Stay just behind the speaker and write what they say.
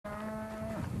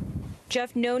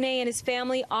Jeff None and his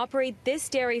family operate this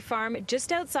dairy farm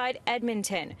just outside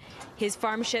Edmonton. His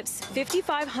farm ships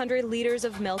 5,500 liters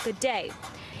of milk a day.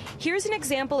 Here's an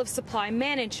example of supply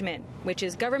management, which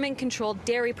is government-controlled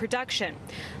dairy production.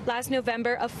 Last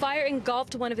November, a fire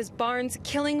engulfed one of his barns,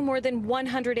 killing more than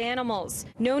 100 animals.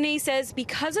 None says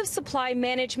because of supply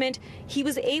management, he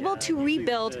was able to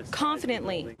rebuild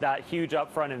confidently. That huge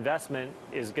upfront investment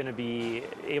is going to be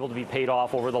able to be paid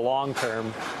off over the long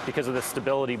term because of the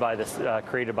stability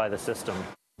created by the system.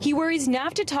 He worries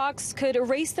NAFTA talks could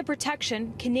erase the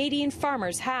protection Canadian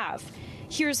farmers have.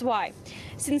 Here's why.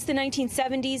 Since the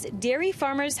 1970s, dairy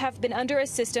farmers have been under a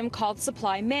system called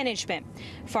supply management.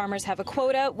 Farmers have a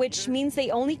quota, which means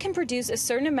they only can produce a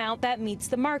certain amount that meets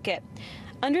the market.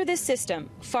 Under this system,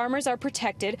 farmers are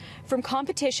protected from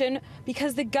competition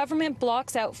because the government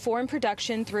blocks out foreign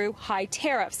production through high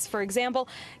tariffs. For example,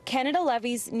 Canada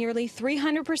levies nearly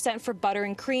 300% for butter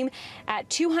and cream, at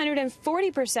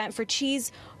 240% for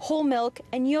cheese, whole milk,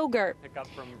 and yogurt.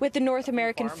 With the North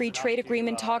American Free Trade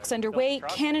Agreement talks underway,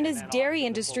 Canada's dairy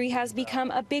industry has become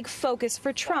a big focus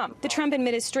for Trump. The Trump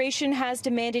administration has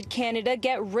demanded Canada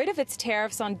get rid of its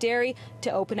tariffs on dairy to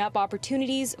open up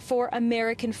opportunities for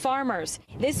American farmers.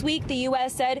 This week, the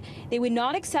U.S. said they would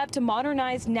not accept a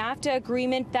modernized NAFTA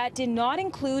agreement that did not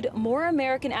include more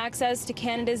American access to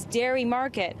Canada's dairy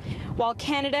market. While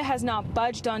Canada has not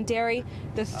budged on dairy,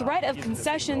 the threat of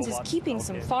concessions is keeping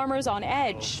some farmers on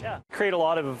edge. Create a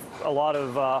lot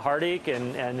of heartache,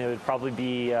 and it would probably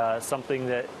be something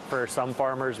that for some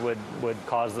farmers would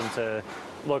cause them to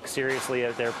look seriously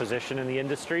at their position in the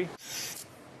industry.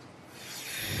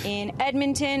 In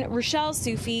Edmonton, Rochelle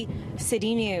Soufi,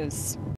 City News.